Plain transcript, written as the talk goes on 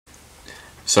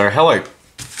So hello.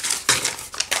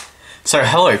 So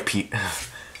hello,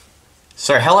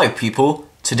 people.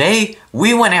 Today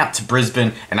we went out to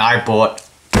Brisbane and I bought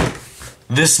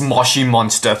this Moshi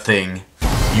Monster thing.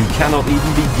 You cannot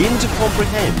even begin to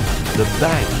comprehend the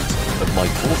value of my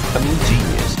forthcoming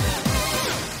genius.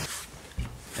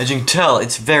 As you can tell,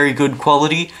 it's very good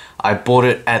quality. I bought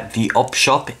it at the op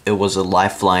shop. It was a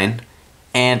Lifeline,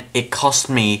 and it cost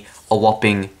me a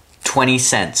whopping 20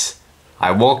 cents. I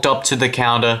walked up to the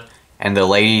counter, and the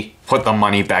lady put the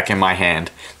money back in my hand.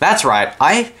 That's right,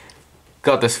 I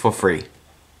got this for free.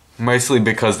 Mostly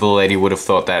because the lady would have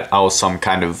thought that I was some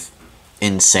kind of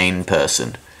insane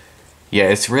person. Yeah,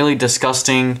 it's really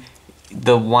disgusting.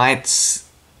 The whites,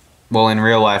 well, in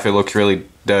real life it looks really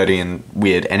dirty and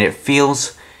weird, and it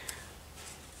feels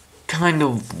kind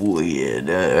of weird.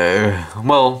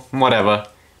 Well, whatever.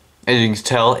 As you can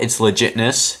tell, it's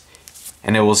legitness.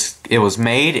 And it was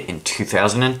made in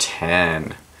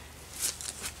 2010.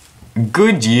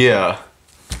 Good year.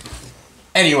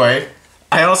 Anyway,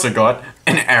 I also got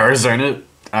an Arizona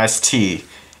iced tea.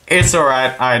 It's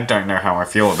alright, I don't know how I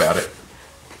feel about it.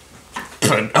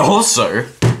 But also,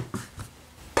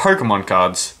 Pokemon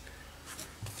cards.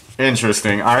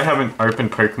 Interesting, I haven't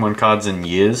opened Pokemon cards in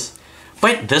years.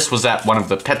 But this was at one of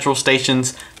the petrol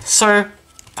stations, so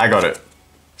I got it.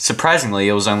 Surprisingly,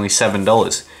 it was only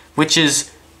 $7. Which is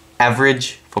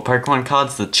average for Pokemon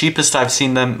cards. The cheapest I've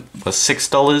seen them was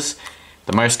 $6.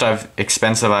 The most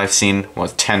expensive I've seen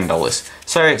was $10.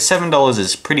 So $7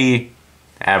 is pretty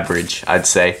average, I'd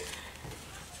say.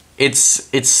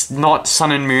 It's not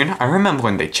Sun and Moon. I remember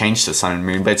when they changed to Sun and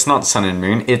Moon, but it's not Sun and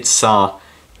Moon. It's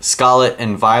Scarlet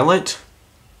and Violet,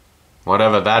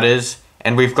 whatever that is.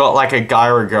 And we've got like a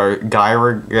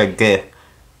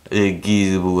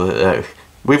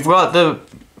we've got the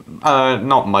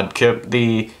not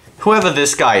Mudkip, whoever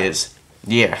this guy is.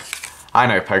 Yeah, I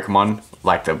know Pokemon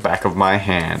like the back of my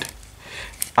hand.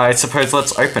 I suppose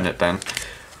let's open it then.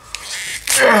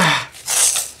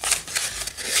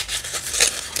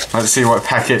 Let's see what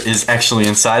packet is actually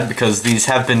inside, because these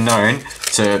have been known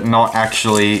to not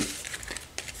actually...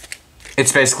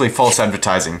 It's basically false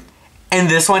advertising. And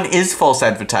this one is false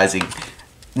advertising.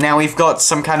 Now we've got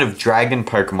some kind of dragon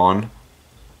Pokemon.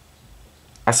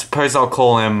 I suppose I'll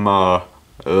call him,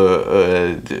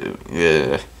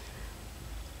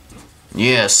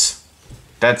 yes.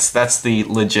 That's the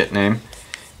legit name.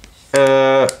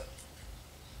 Yeah.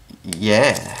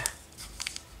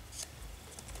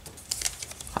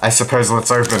 I suppose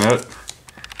let's open it.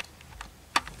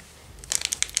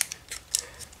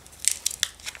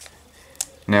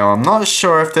 Now, I'm not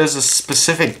sure if there's a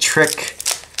specific trick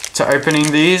to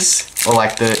opening these, or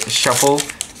like the shuffle.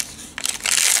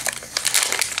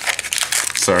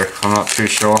 So, I'm not too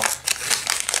sure.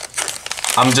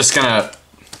 I'm just gonna...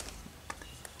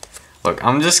 Look,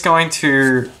 I'm just going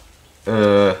to...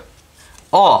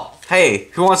 Oh, hey,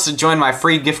 who wants to join my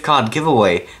free gift card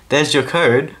giveaway? There's your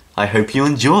code. I hope you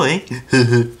enjoy.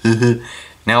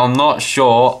 Now, I'm not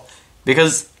sure,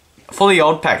 because for the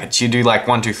old packets, you do like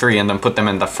 1, 2, 3 and then put them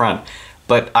in the front.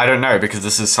 But I don't know, because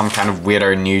this is some kind of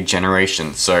weirdo new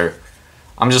generation, so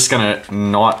I'm just gonna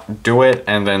not do it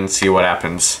and then see what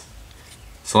happens.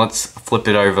 So let's flip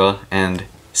it over and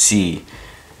see.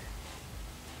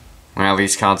 Wow,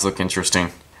 these cards look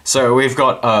interesting. So we've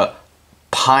got a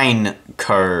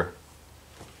Pineco.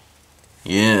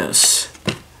 Yes.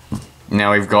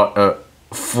 Now we've got a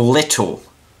Flittle.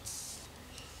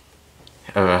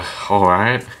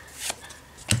 Alright.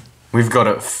 We've got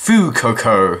a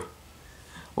Fuecoco.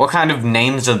 What kind of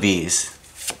names are these?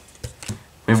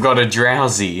 We've got a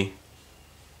Drowsy.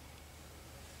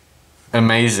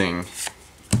 Amazing.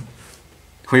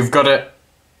 We've got a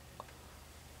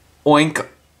Oink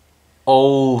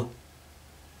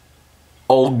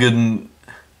Olgan.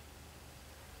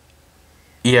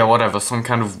 Yeah, whatever, some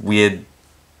kind of weird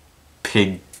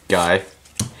pig guy.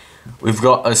 We've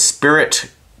got a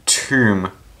Spirit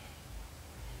Tomb.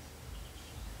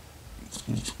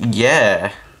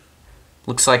 Yeah.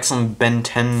 Looks like some Ben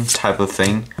 10 type of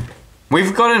thing.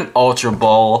 We've got an Ultra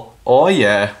Ball. Oh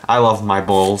yeah, I love my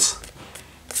balls.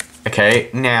 Okay,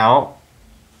 now...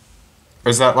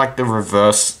 Is that like the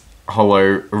reverse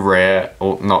holo rare?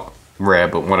 Or not rare,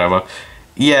 but whatever.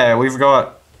 Yeah, we've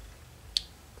got...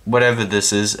 Whatever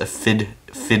this is, a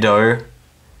Fidough.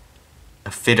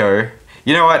 A Fidough.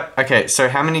 You know what? Okay, so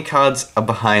how many cards are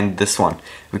behind this one?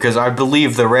 Because I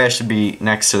believe the rare should be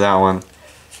next to that one.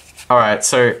 Alright,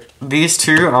 so these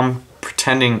two I'm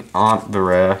pretending aren't the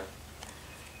rare.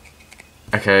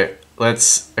 Okay,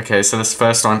 okay, so this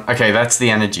first one, okay, that's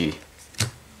the energy.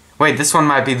 Wait, this one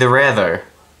might be the rare though.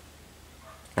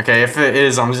 Okay, if it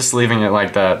is, I'm just leaving it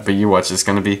like that, but you watch, it's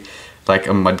gonna be like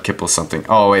a Mudkip or something.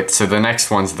 Oh wait, so the next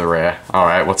one's the rare.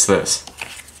 Alright, what's this?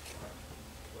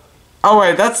 Oh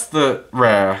wait, that's the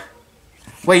rare.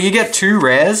 Wait, you get 2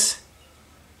 rares?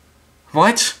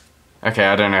 What? Okay,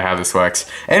 I don't know how this works.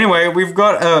 Anyway, we've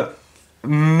got a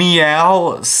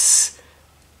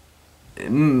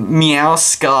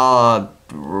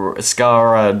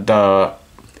Meowscarada.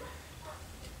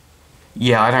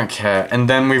 Yeah, I don't care. And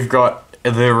then we've got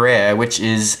the rare, which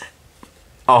is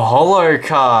a holo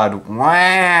card.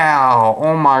 Wow!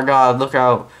 Oh my god, look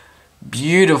how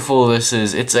beautiful this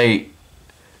is. It's a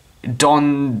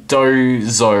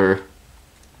Dondozo.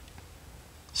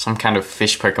 Some kind of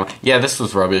fish Pokemon. Yeah, this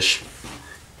was rubbish.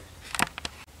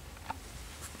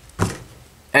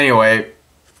 Anyway,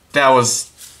 that was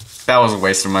a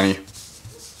waste of money.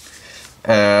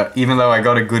 Even though I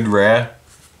got a good rare,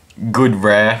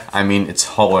 I mean it's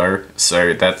holo,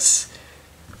 so that's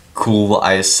cool,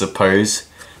 I suppose.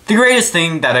 The greatest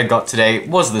thing that I got today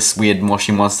was this weird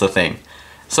Moshi Monster thing.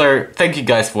 So, thank you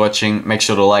guys for watching. Make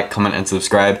sure to like, comment, and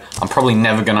subscribe. I'm probably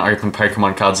never gonna open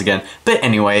Pokemon cards again. But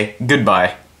anyway,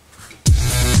 goodbye.